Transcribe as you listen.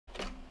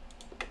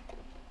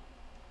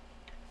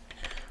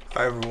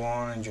Hi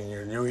everyone,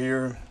 Engineer New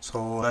here.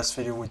 So last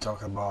video we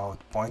talked about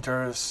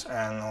pointers,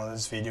 and on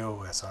this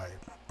video, as I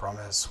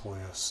promised, we'll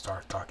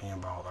start talking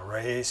about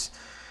arrays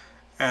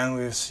and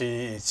we'll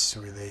see its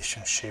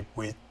relationship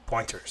with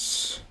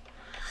pointers.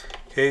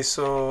 Okay,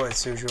 so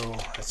as usual,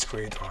 let's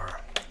create our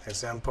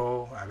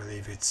example. I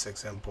believe it's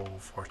example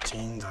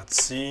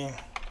 14.c.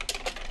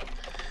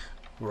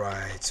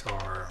 Write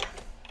our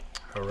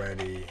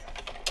already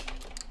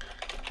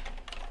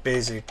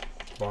basic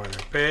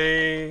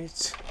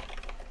boilerplate.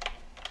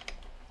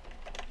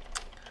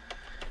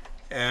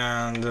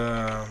 And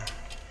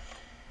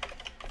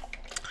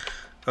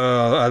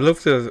I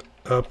looked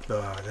up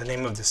the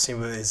name of the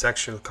symbol is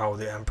actually called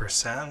the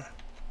ampersand.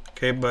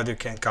 Okay, but you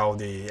can call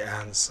the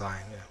and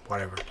sign,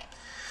 whatever.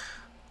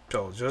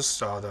 So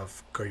just out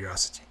of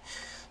curiosity.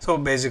 So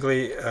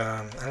basically,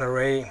 an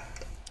array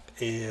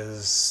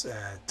is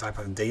a type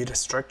of data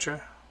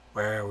structure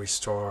where we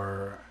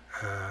store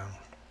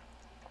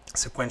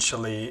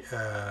sequentially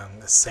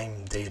the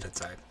same data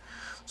type.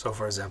 So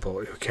for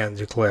example, you can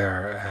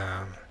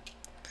declare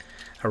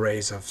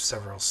arrays of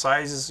several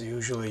sizes.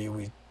 Usually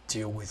we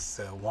deal with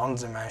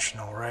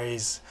one-dimensional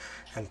arrays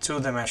and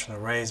two-dimensional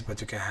arrays,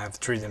 but you can have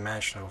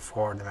three-dimensional,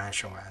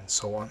 four-dimensional, and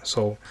so on.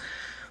 So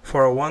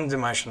for a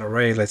one-dimensional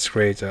array, let's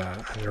create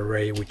an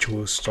array which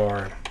will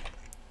store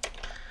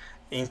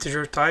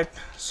integer type.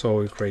 So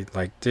we create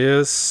like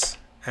this,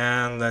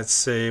 and let's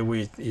say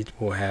it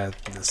will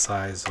have the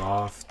size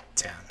of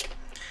 10,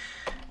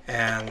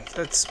 and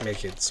let's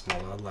make it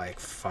smaller, like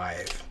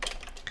 5.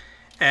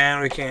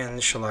 And we can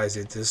initialize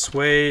it this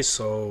way,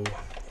 so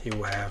you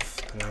will have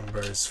the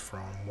numbers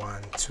from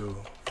 1 to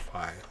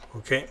 5.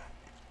 Okay,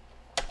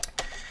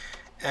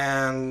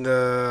 and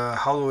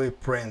how do we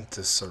print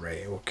this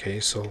array?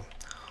 Okay, so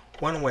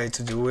one way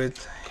to do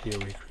it, here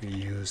we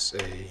use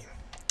a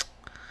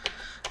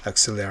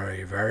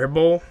auxiliary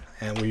variable,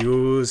 and we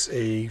use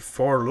a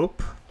for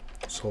loop.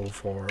 So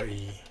for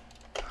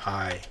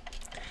I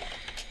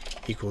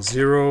equals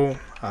 0,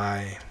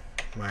 I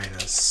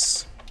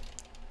minus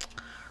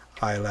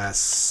I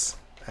less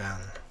than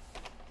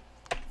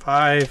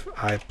 5,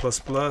 I plus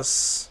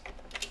plus,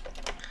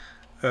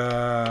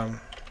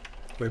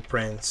 we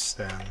print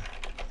then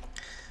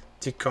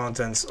the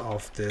contents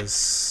of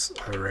this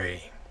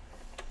array.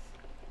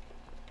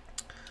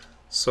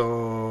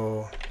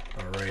 So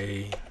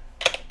array,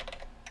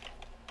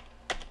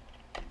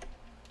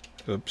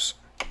 oops,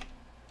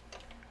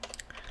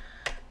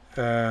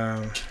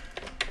 like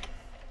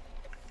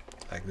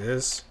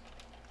this.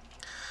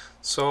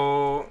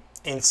 So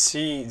in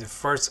C, the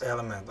first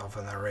element of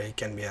an array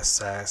can be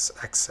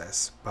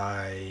accessed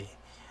by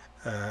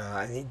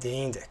the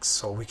index.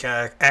 So we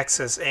can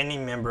access any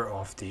member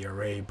of the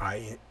array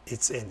by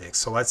its index.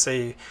 So let's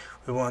say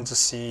we want to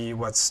see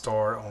what's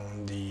stored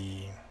on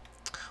the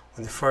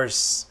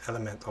first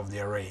element of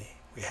the array.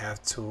 We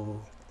have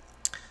to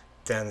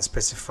then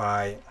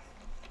specify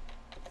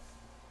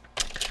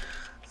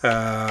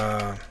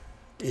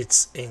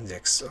its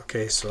index.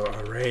 Okay, so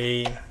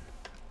array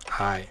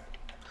I.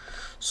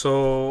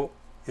 So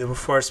it will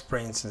first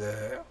print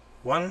the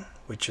 1,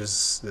 which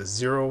is the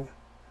 0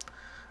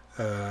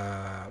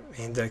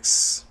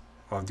 index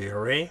of the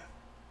array,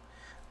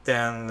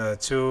 then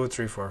 2,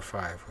 3, 4,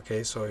 5.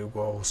 Okay, so it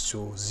goes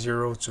to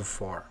 0 to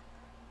 4.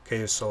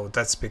 Okay, so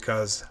that's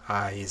because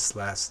I is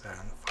less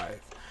than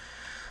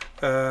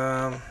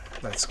 5.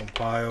 Let's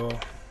compile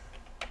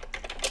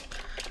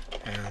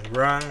and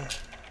run.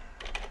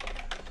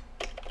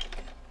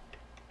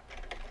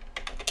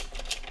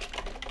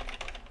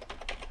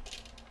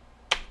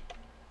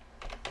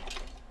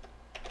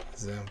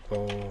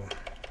 Example.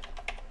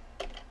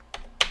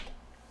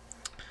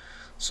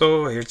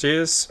 So here it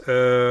is.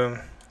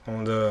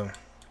 On the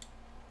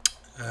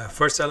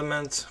first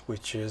element,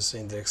 which is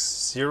index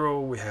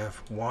 0, we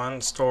have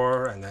 1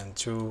 store, and then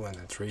 2, and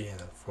then 3, and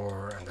then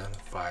 4, and then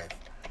 5.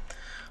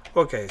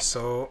 Okay,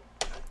 so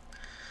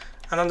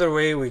another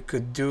way we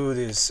could do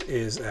this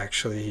is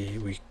actually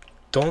we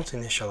don't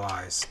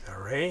initialize the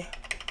array,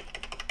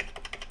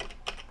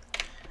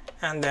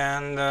 and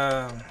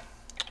then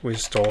we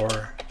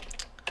store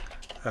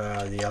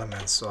the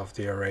elements of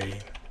the array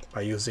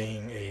by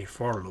using a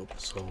for loop.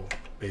 So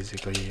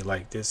basically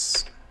like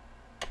this.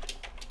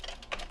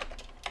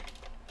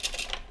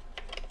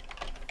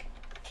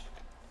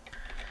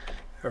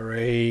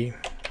 Array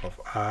of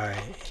I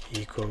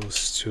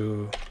equals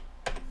to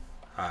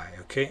I.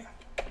 Okay,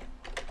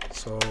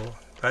 so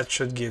that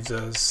should give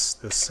us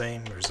the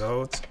same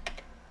result,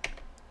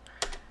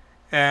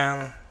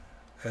 and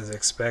as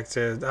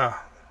expected,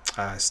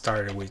 I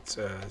started with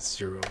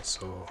 0,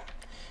 so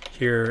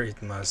here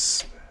it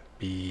must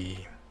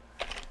be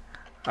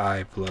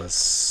I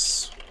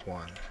plus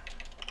 1.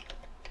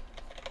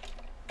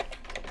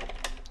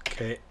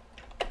 Okay.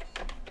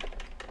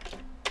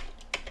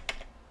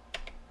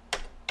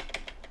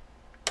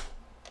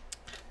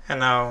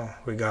 And now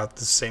we got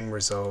the same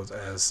result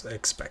as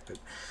expected.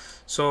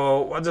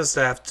 So what does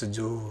that have to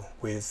do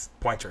with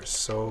pointers?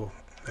 So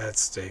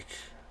let's take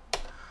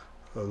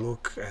a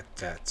look at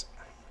that.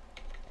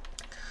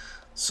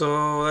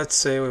 So let's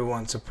say we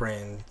want to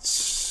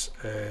print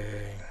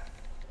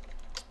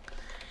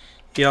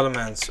the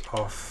elements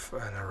of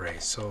an array.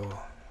 So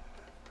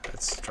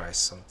let's try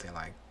something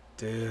like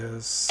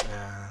this.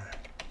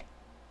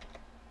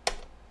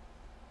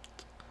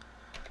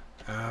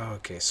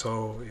 Okay,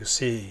 so you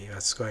see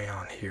what's going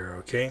on here.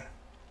 Okay,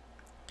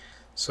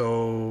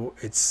 so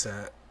it's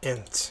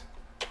int,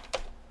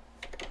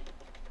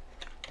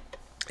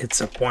 it's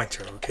a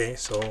pointer. Okay,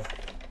 so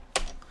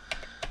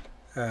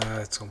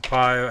let's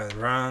compile and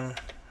run.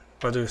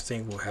 What do you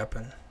think will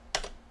happen?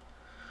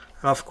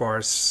 And of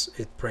course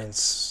it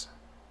prints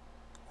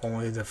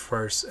only the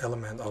first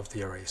element of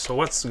the array. So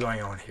what's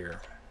going on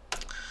here?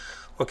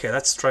 Okay,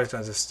 let's try to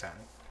understand.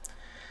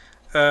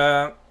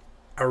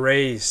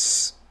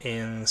 Arrays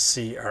in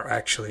C are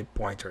actually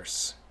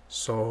pointers.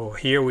 So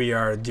here we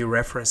are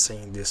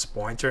dereferencing this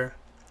pointer,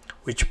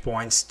 which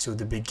points to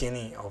the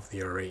beginning of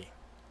the array.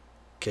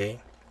 Okay,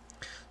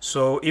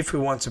 so if we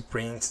want to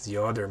print the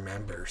other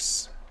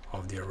members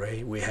of the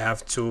array, we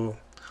have to,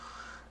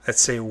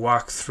 let's say,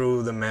 walk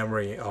through the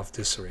memory of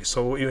this array.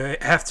 So you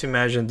have to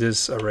imagine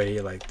this array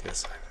like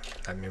this.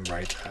 Let me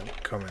write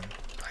that comment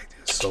like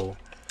this. So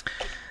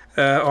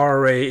our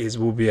array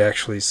will be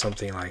actually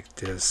something like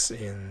this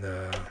in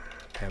the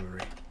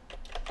memory.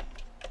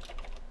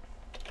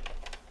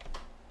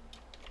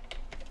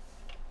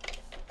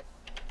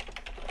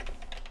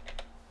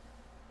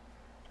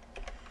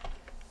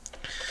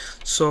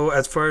 So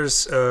at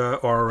first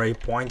our array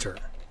pointer,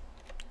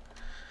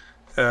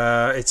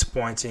 it's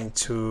pointing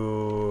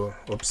to,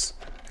 oops,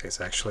 it's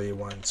actually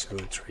 1, 2,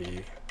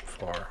 3,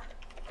 4,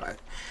 5.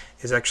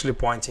 It's actually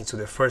pointing to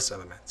the first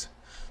element.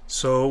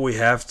 So we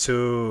have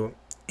to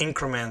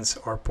increment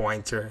our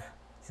pointer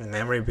in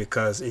memory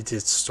because it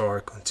is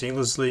stored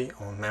continuously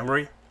on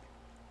memory,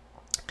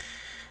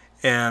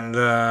 and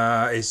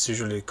it's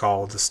usually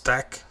called the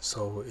stack.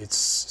 So it's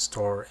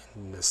stored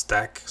in the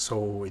stack,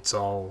 so it's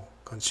all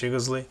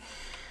contiguously.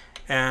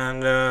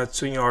 And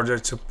in order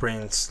to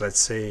print, let's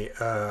say,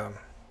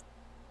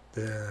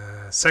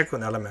 the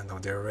second element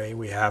of the array,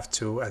 we have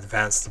to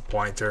advance the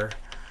pointer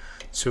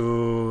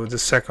to the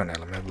second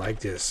element like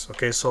this.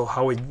 Okay, so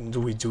how do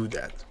we do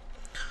that?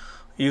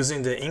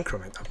 Using the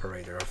increment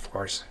operator, of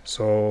course.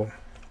 So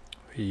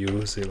we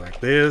use it like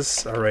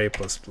this, array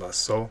plus plus.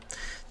 So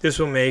this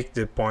will make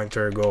the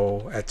pointer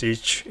go at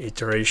each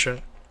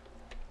iteration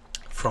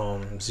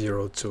from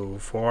 0 to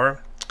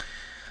 4.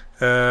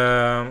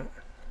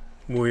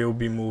 We'll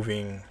be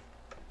moving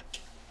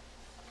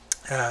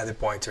the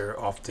pointer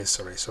of this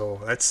array. So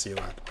let's see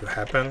what will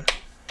happen.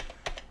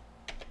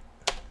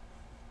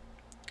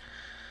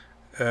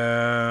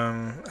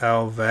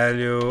 L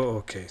value,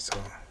 okay, so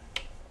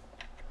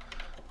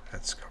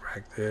let's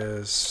correct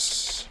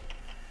this.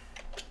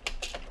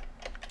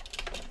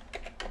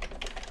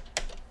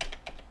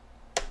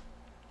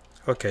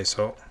 Okay,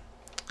 so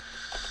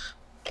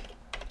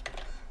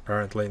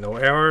apparently no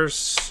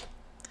errors.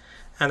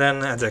 And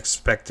then, as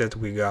expected,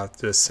 we got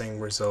the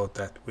same result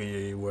that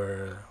we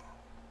were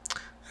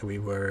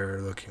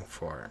looking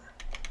for.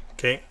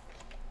 Okay.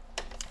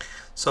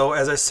 So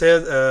as I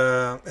said,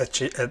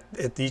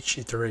 at each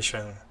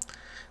iteration,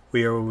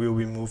 we will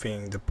be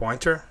moving the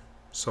pointer.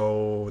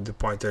 So the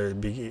pointer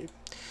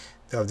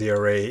of the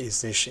array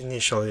is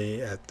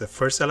initially at the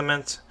first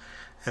element,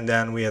 and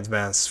then we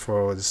advance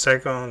for the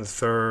second, the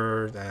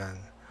third,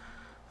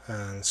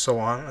 and so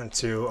on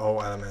until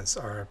all elements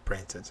are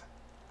printed.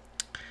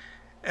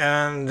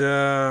 And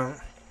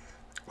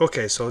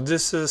okay, so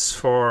this is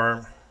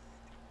for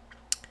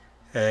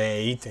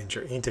a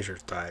integer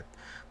type,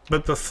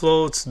 but the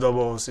floats,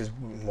 doubles, it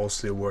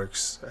mostly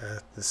works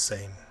at the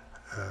same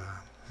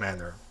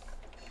manner.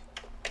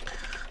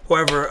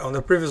 However, on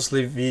the previous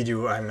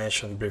video I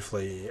mentioned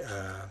briefly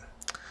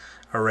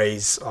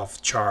arrays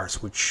of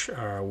chars, which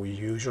we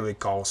usually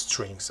call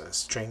strings, a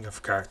string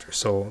of characters.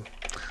 So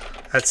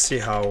let's see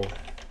how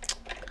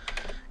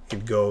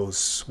it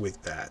goes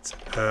with that.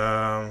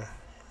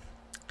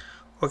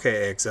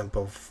 Okay,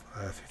 example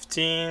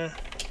 15.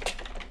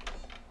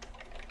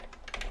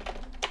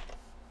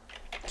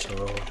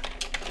 So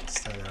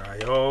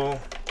standard IO.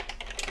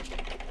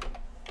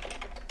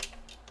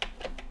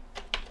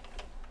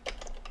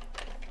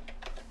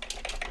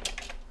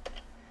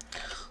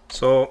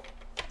 So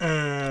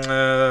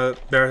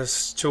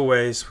there's two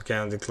ways we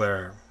can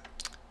declare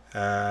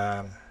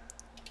a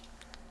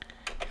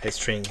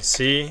string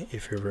C,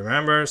 if you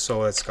remember.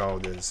 So let's call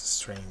this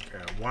string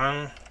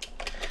 1,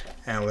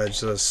 and let's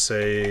just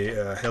say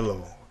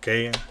hello.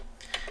 Okay,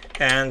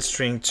 and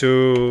string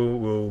 2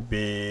 will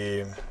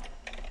be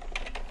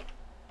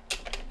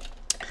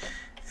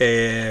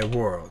a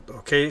world.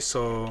 Okay,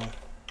 so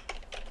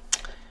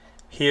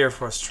here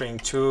for string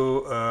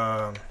 2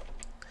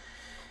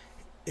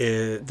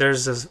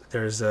 there's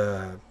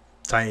a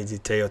tiny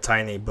detail,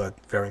 tiny but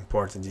very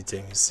important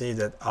detail. You see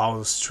that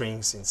all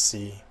strings in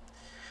C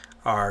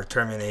are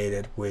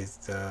terminated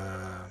with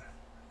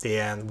the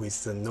end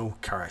with the null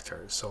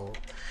character. So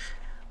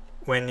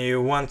when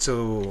you want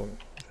to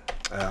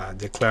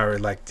declare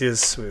it like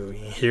this.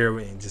 Here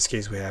in this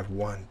case we have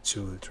 1,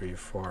 2, 3,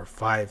 4,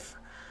 5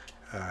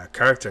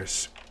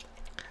 characters.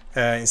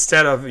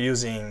 Instead of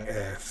using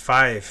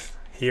 5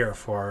 here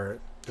for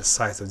the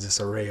size of this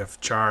array of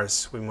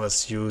chars, we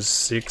must use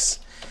 6,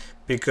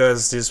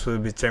 because this will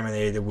be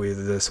terminated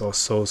with this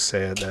also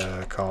said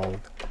called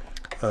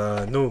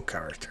new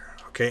character.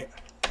 Okay,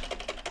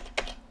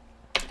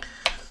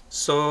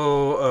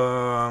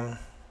 so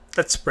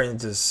let's print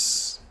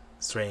this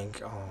string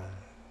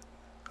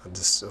on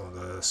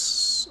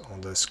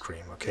the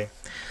screen. Okay,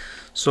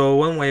 so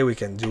one way we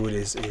can do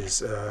this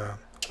is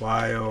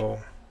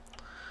while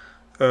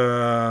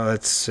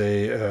let's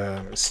say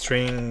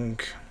string,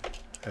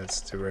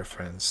 that's the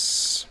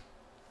reference.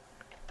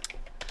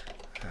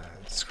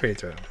 Let's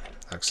create an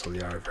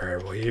auxiliary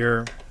variable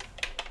here.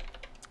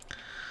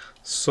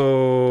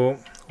 So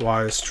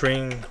while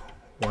string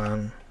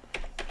 1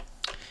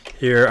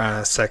 here,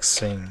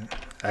 accessing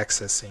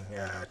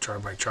char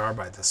by char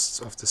by this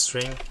of the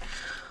string,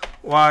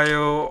 while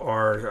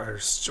or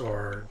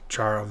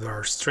char of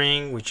our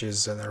string, which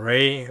is an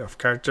array of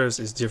characters,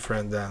 is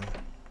different than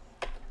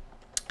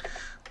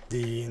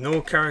the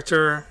null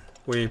character,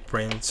 we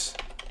print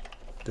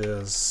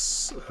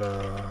this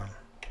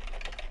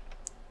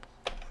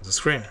the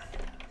screen.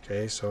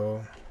 Okay,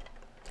 so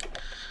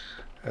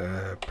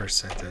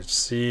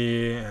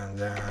 %c and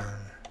then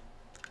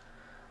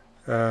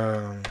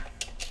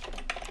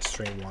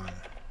string 1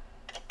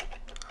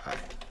 I.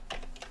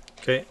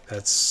 Okay,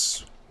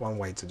 that's one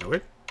way to do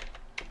it.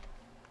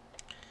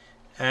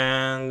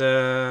 And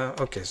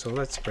okay, so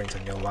let's print a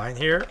new line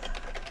here,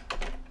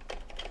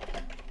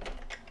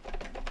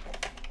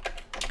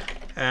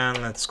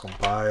 and let's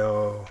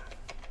compile.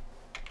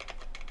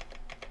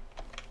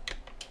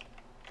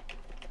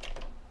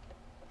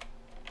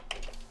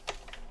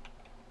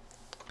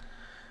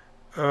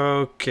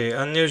 Okay,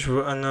 unused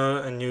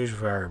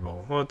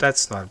variable. Well,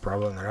 that's not a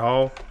problem at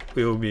all.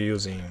 We will be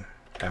using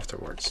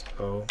afterwards.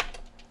 So,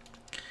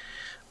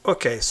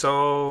 okay,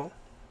 so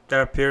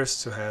there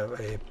appears to have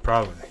a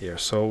problem here.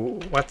 So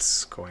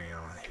what's going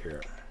on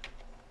here?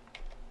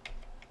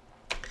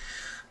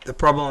 The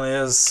problem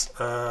is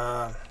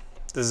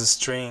this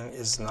string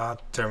is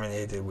not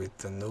terminated with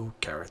the new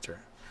character.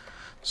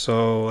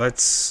 So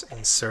let's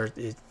insert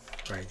it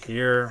right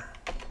here.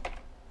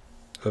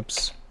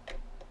 Oops.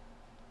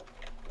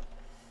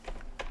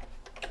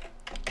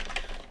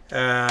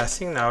 I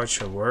think now it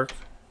should work.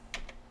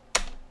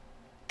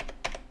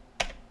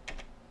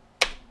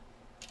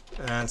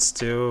 And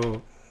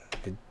still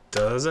it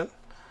doesn't.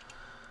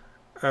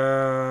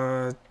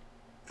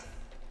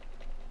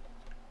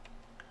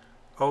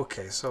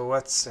 Okay, so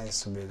what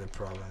seems to be the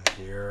problem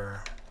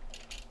here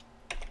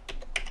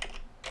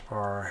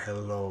for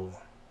hello?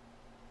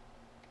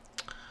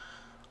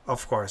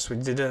 Of course, we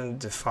didn't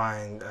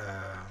define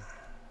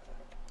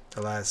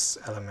the last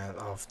element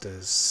of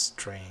this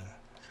string.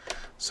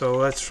 So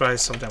let's try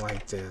something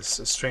like this.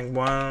 String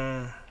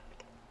 1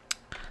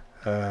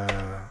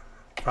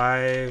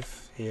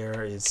 5,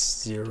 here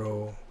it's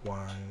 0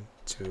 1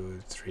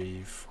 2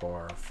 3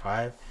 4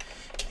 5.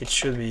 It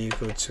should be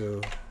equal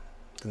to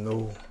the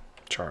null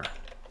char.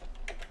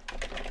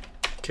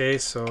 Okay,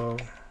 so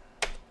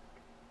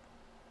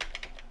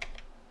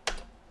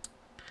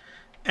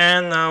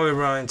and now we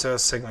run into a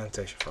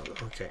segmentation folder.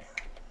 Okay,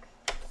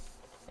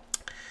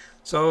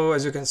 so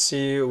as you can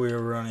see, we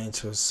run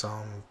into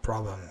some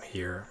problem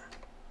here,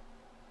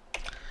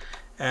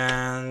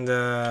 and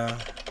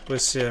we'll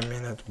see in a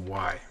minute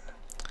why.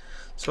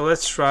 So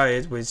let's try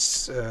it with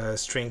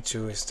string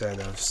 2 instead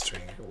of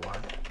string 1.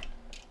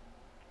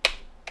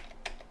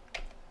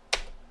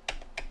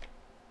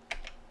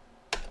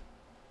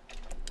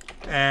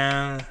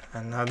 And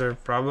another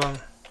problem,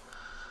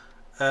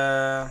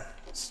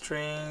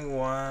 string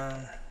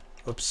 1,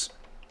 oops,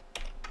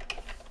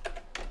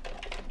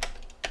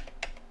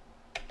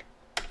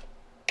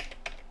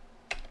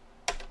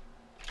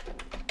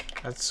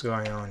 what's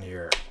going on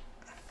here?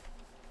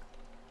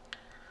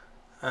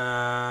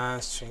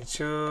 String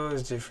 2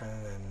 is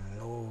different than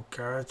no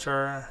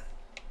character.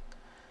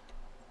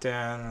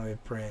 Then we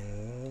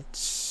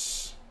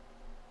print.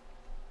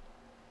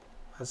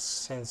 That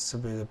seems to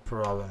be the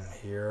problem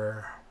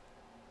here.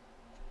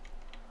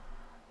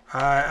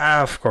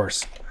 Of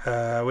course,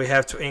 we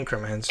have to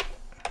increment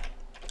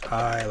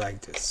I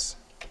like this.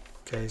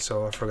 Okay,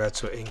 so I forgot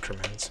to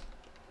increment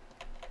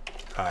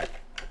I.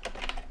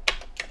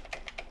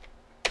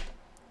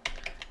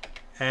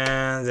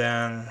 And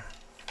then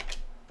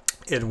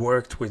it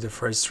worked with the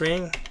first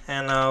string,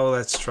 and now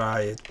let's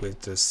try it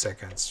with the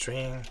second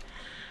string.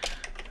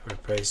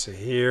 Replace it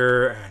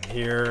here and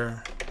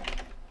here.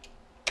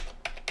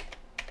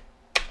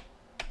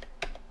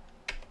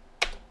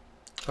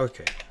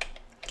 Okay,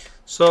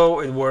 so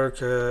it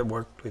worked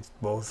with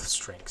both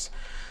strings.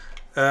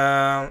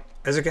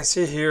 As you can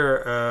see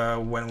here,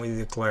 when we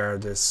declare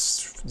this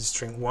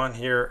string 1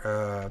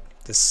 here,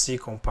 the C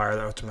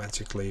compiler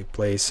automatically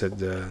placed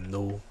the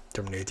null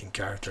terminating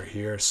character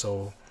here,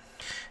 so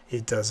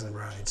it doesn't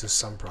run into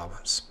some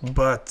problems.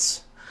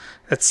 But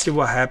Let's see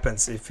what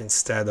happens if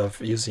instead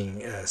of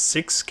using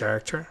 6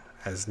 character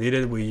as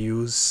needed, we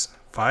use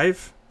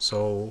 5.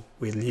 So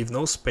we leave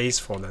no space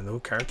for the new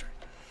character.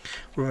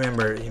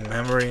 Remember, in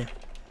memory,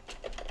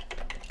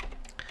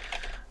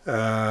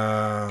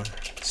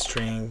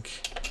 string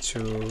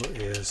 2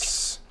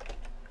 is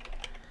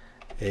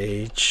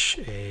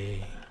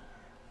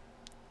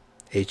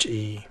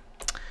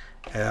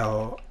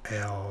HELL.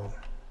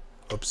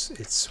 Oops,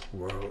 it's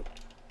world.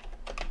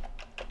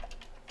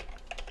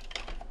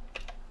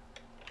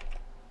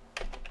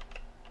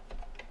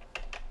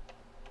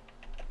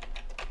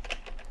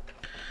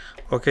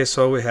 Okay,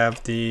 so we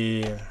have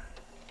the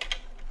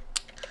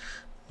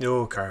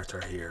new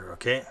character here.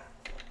 Okay,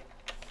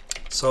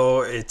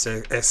 so it's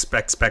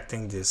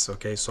expecting this.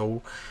 Okay,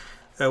 so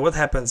what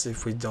happens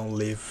if we don't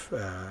leave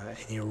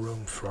any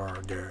room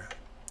for the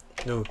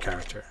new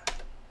character?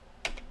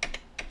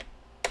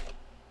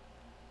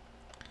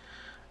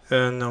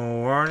 No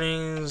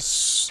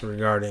warnings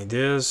regarding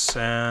this,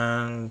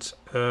 and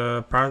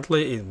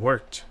apparently it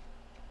worked.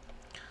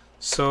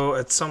 So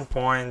at some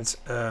point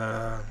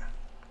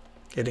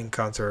it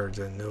encountered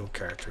the new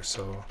character.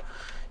 So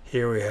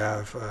here we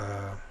have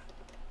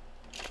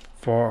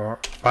 4,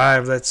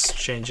 5. Let's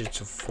change it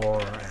to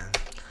 4 and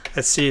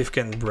let's see if we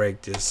can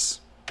break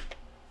this.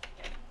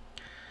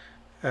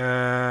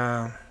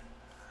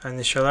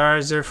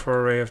 Initializer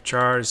for array of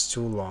char is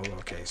too long.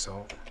 Okay,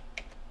 so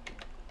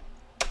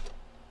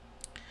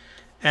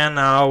and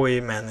now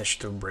we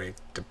managed to break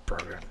the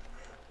program.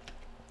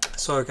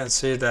 So you can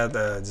see that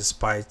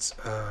despite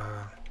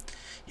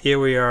here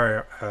we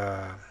are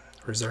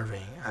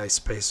reserving a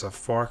space of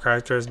 4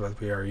 characters, but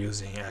we are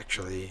using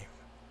actually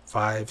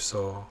 5.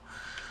 So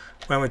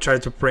when we try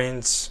to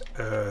print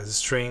the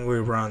string, we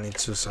run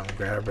into some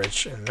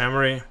garbage in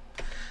memory.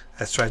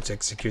 Let's try to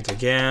execute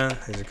again.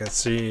 As you can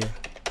see,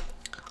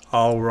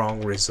 all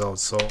wrong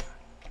results. So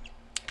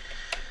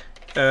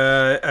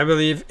I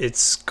believe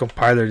it's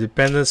compiler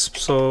dependent.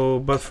 So,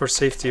 but for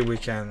safety, we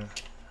can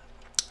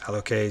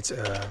allocate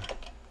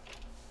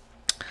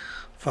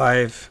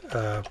 5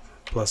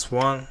 plus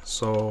 1.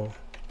 So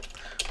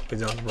we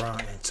don't run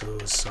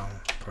into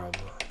some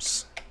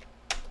problems.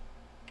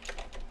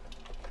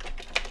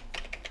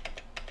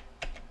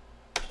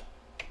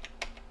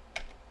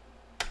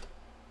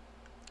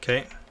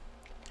 Okay.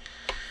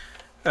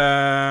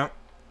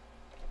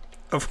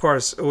 Of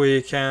course,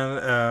 we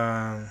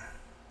can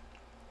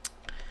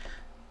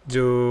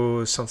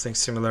do something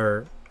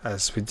similar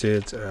as we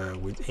did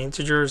with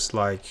integers,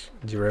 like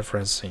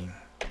dereferencing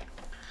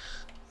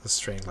the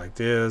string like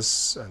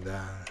this, and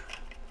then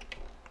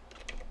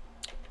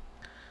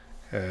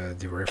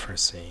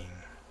dereferencing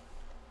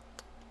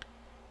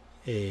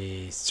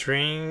a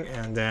string,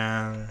 and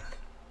then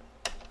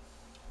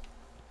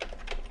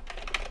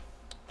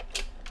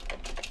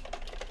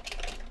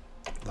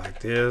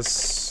like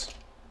this,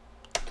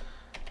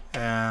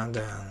 and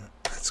then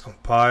let's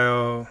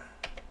compile,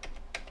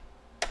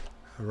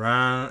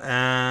 run,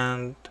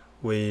 and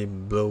we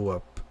blew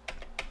up.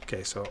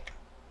 Okay, so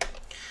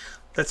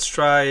let's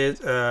try it.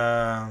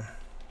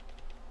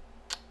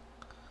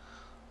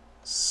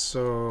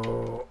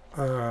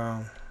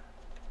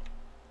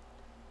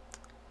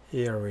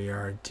 Here we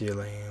are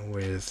dealing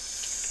with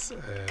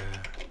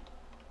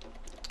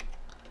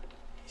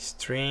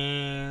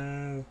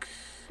string.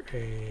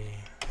 I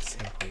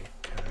think we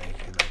can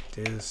make it like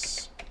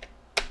this.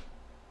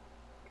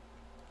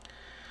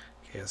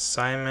 Okay,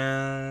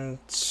 assignment.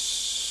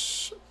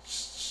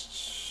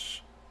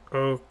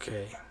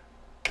 Okay.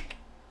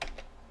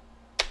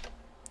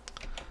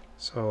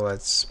 So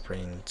let's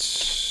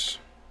print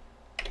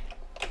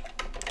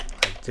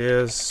like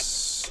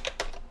this.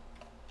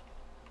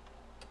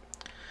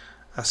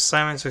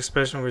 Assignment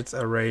expression with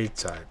array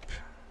type.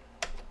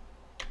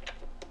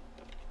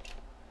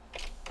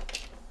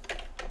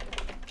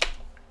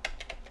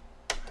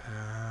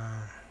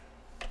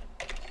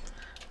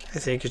 I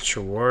think it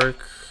should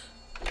work.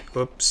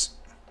 Oops.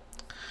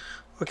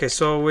 Okay,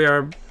 so we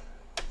are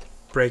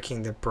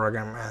breaking the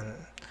program,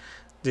 and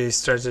the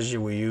strategy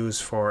we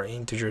use for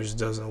integers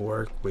doesn't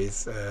work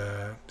with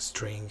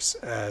strings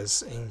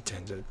as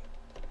intended.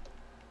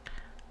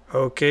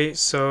 Okay,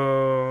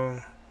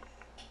 so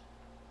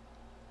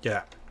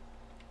yeah,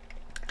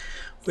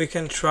 we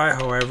can try.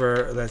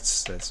 However,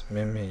 let's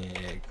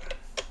mimic,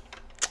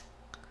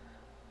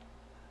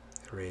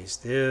 erase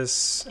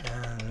this,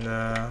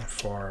 and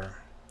for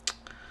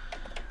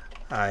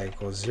I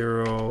equals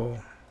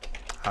 0,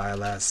 I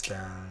less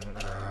than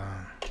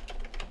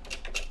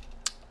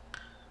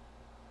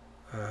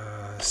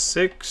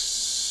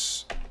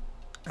 6,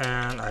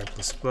 and I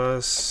plus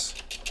plus.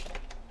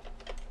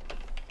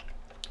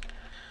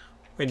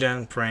 We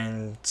then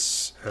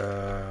print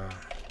a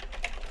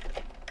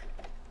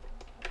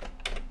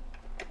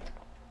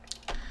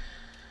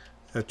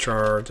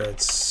char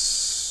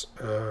that's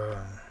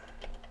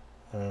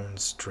on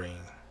string.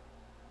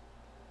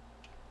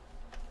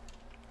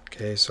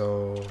 Okay,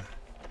 so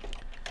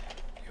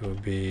it will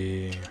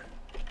be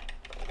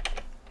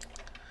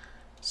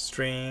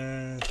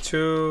string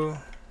 2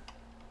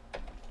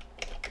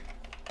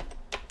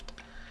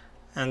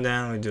 and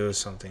then we do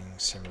something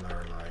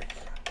similar like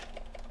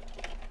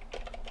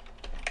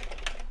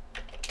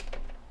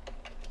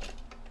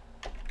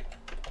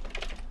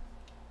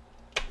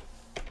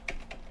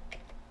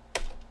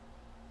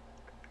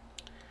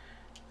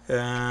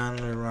and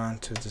we run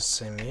to the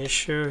same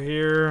issue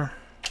here.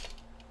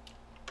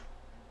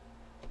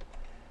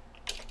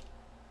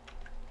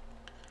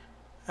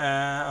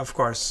 Of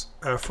course,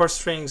 for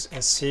strings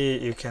in C,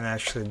 you can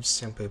actually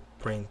simply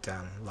print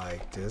them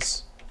like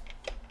this,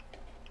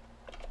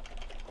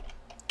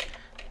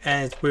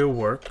 and it will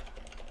work.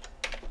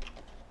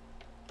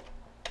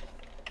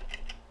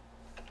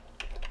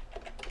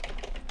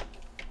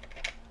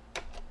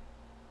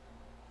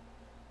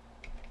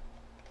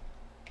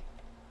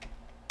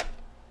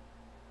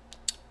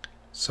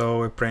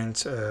 So we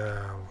print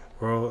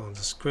world on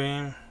the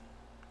screen,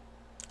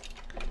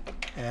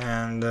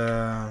 and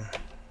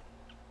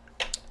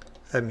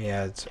let me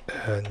add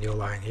a new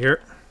line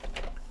here.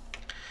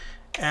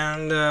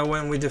 And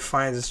when we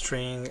define the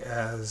string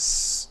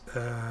as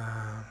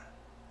a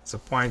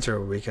pointer,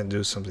 we can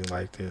do something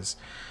like this.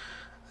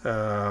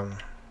 For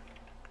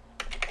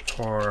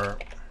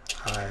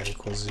I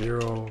equals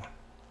 0,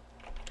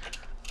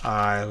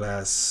 I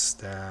less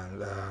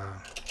than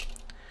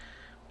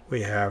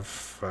we have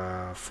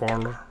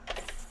four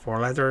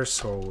letters,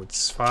 so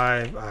it's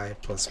 5, I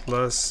plus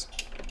plus.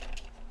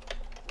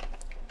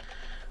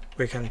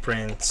 We can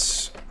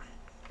print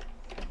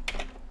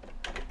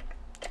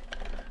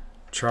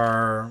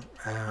char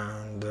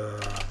and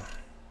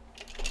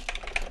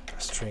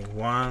string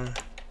 1,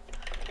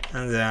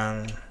 and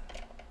then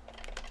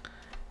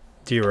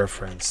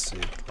dereference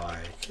it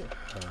like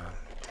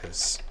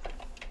this.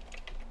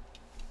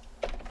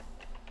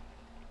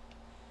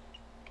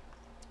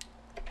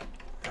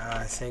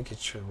 I think it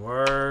should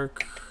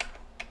work.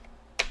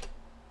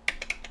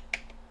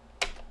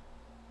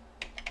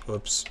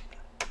 Oops.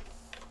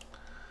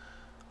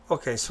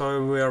 Okay,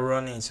 so we are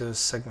running into a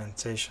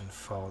segmentation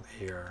fault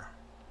here.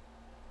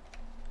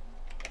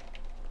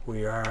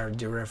 We are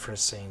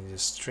dereferencing the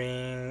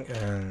string,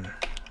 and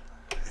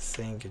I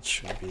think it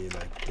should be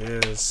like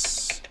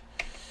this.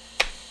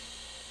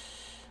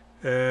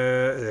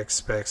 It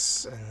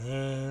expects an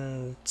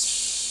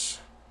int.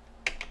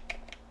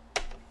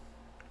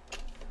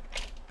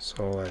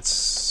 So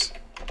let's.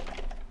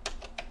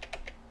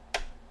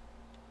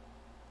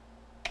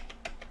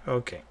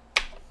 Okay.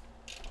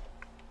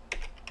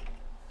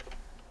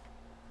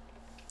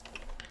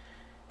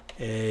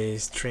 A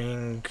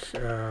string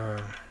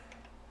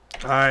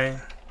I.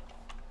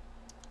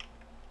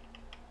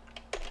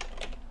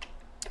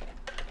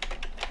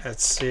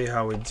 Let's see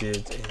how we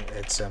did in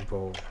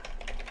example.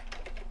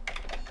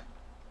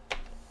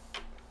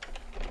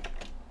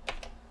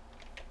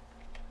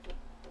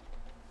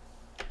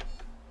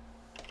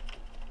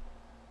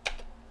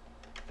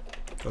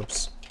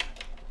 Oops.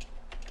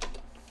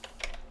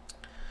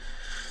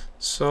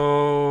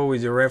 So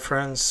with the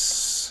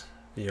reference,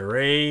 the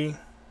array,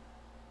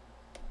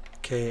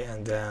 okay,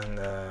 and then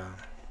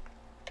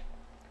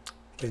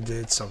we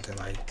did something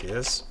like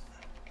this.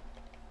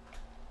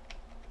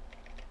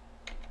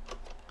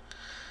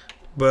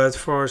 But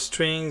for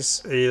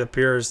strings, it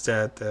appears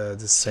that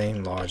the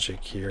same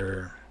logic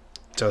here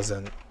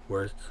doesn't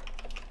work.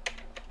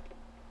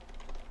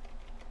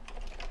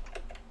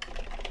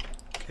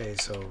 Okay,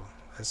 so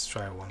let's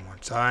try one more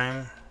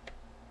time.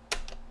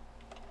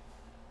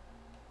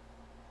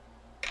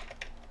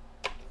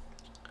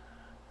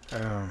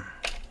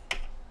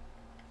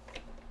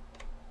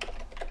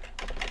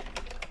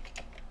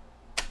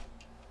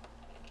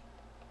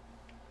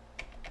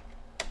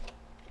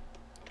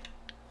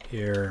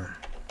 Here.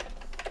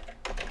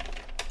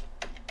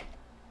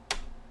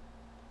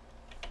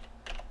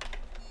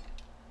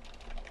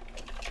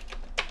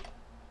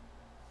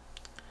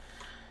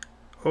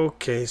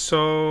 Okay,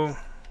 so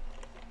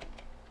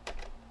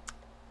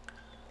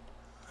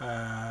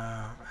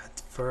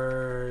at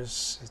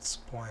first it's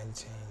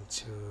pointing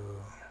to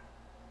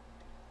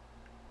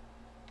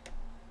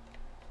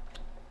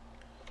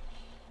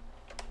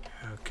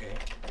okay.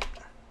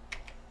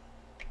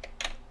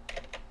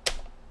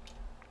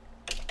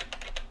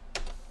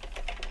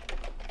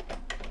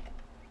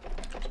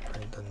 Let's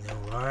print a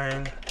new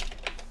line.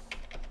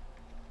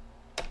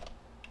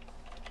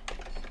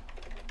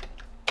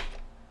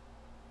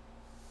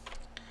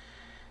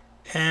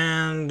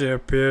 And there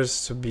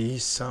appears to be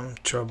some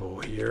trouble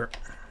here.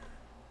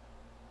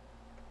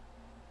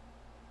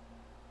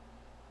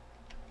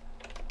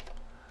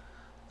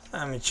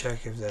 Let me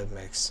check if that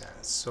makes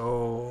sense.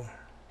 So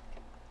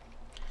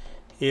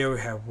here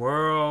we have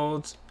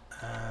world,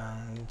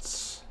 and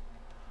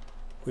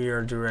we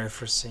are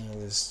dereferencing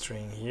the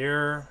string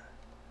here.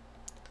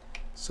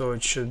 So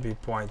it should be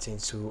pointing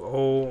to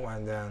O,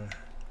 and then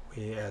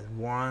we add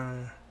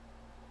 1.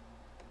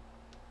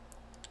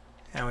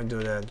 And we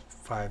do that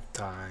 5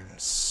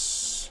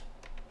 times.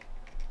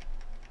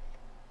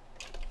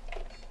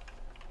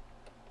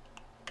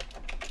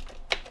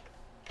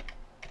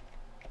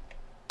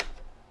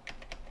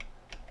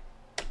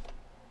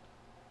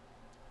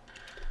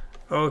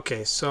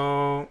 Okay,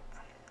 so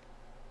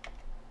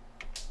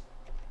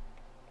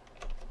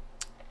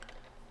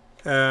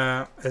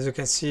As you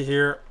can see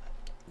here,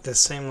 the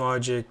same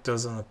logic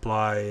doesn't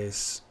apply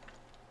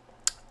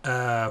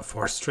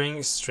for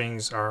strings.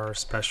 Strings are a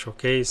special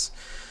case.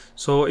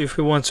 So if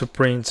we want to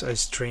print a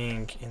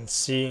string in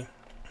C,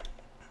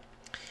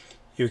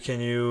 you can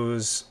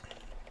use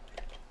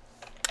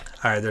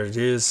either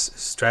this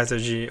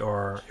strategy,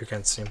 or you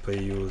can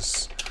simply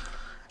use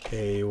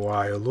a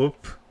while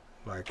loop,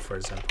 like for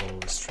example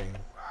string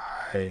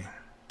I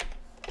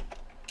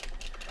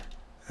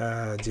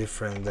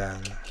different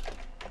than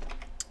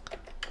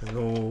the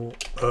null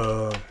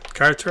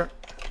character,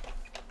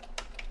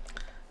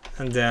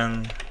 and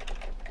then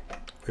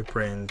we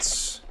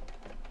print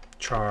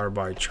char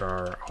by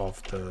char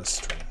of the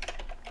string.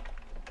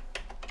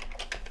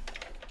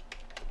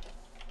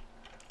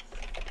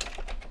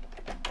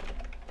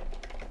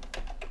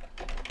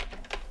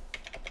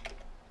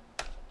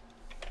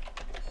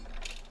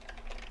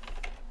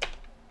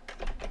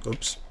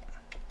 Oops.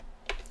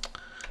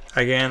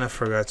 Again, I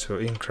forgot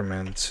to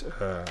increment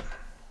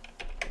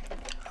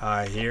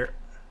I here.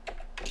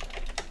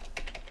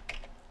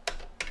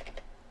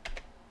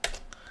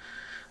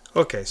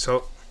 Okay,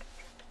 so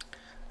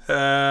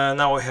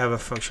now we have a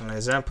functional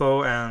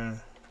example, and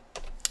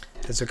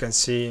as you can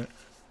see,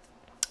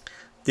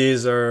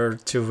 these are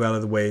two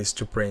valid ways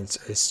to print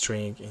a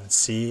string in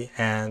C,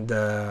 and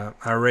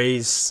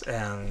arrays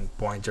and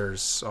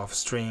pointers of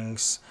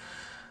strings,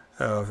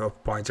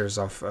 pointers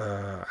of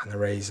and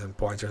arrays and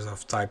pointers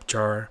of type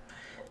char,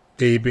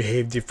 they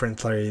behave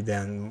differently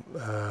than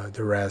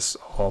the rest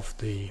of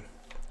the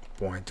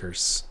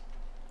pointers.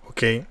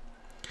 Okay,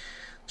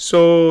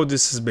 so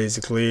this is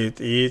basically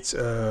it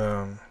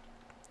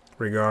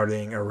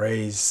regarding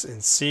arrays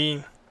in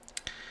C.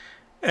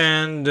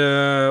 And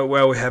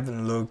well, we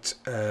haven't looked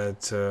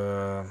at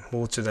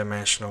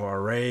multidimensional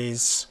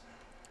arrays,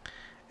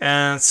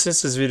 and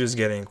since this video is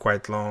getting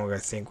quite long, I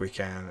think we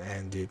can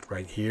end it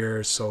right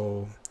here.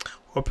 So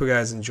hope you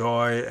guys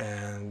enjoy,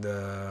 and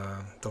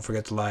don't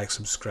forget to like,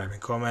 subscribe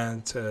and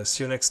comment.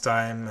 See you next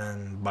time,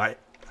 and bye.